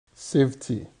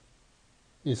Safety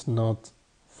is not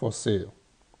for sale.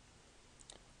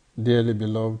 Dearly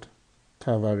beloved,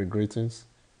 Calvary greetings.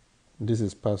 This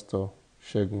is Pastor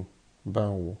Shegun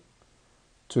Banwo.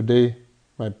 Today,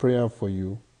 my prayer for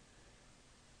you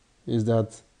is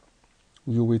that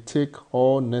you will take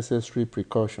all necessary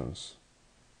precautions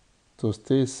to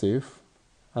stay safe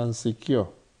and secure,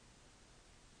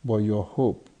 but your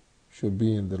hope should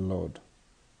be in the Lord,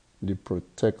 the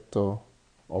protector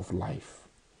of life.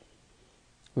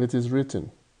 It is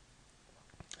written,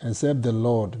 except the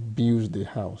Lord builds the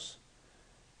house,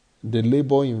 they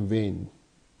labor in vain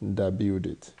that build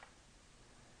it.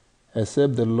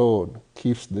 Except the Lord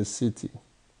keeps the city,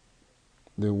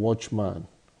 the watchman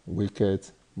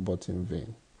waketh but in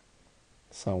vain.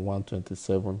 Psalm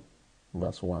 127,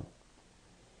 verse 1.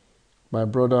 My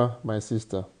brother, my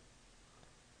sister,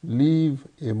 live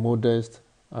a modest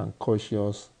and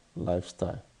cautious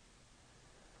lifestyle.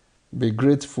 Be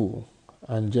grateful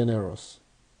and generous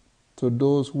to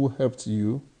those who helped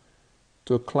you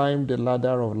to climb the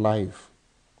ladder of life.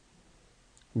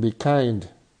 Be kind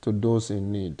to those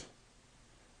in need.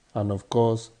 And of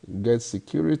course, get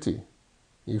security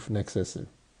if necessary.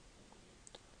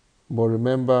 But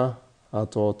remember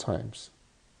at all times,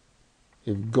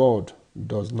 if God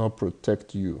does not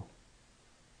protect you,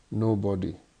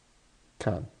 nobody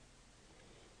can.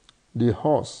 The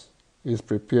horse is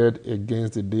prepared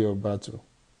against the day of battle,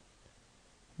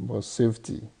 but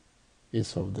safety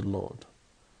is of the Lord.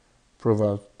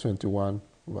 Prov 21,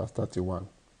 verse 31.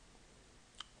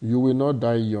 You will not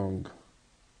die young.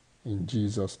 In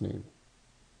Jesus' name,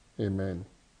 amen.